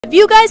Have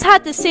you guys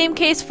had the same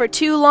case for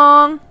too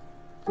long?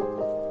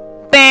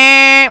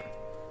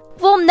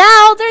 Well,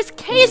 now there's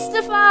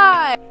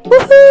Casetify!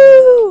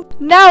 Woohoo!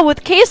 Now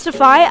with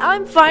Casetify,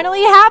 I'm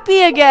finally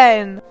happy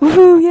again!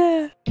 Woohoo,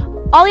 yeah!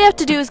 All you have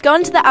to do is go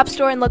into the App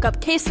Store and look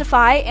up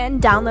Casetify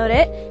and download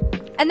it.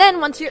 And then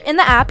once you're in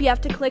the app, you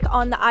have to click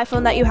on the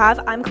iPhone that you have.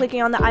 I'm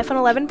clicking on the iPhone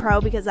 11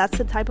 Pro because that's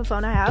the type of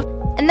phone I have.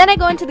 And then I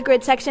go into the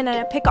grid section and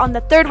I pick on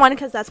the third one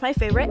because that's my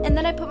favorite. And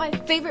then I put my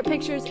favorite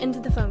pictures into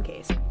the phone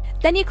case.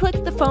 Then you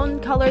click the phone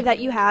color that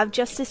you have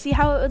just to see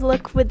how it would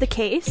look with the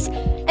case.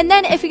 And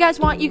then if you guys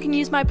want, you can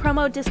use my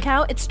promo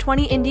discount. It's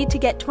 20 Indi to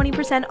get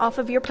 20% off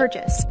of your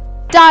purchase.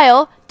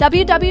 Dial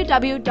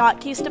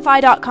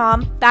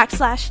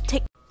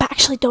www.casetify.com/take.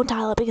 Actually, don't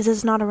dial it because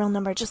it's not a real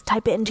number. Just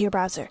type it into your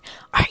browser.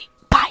 Alright.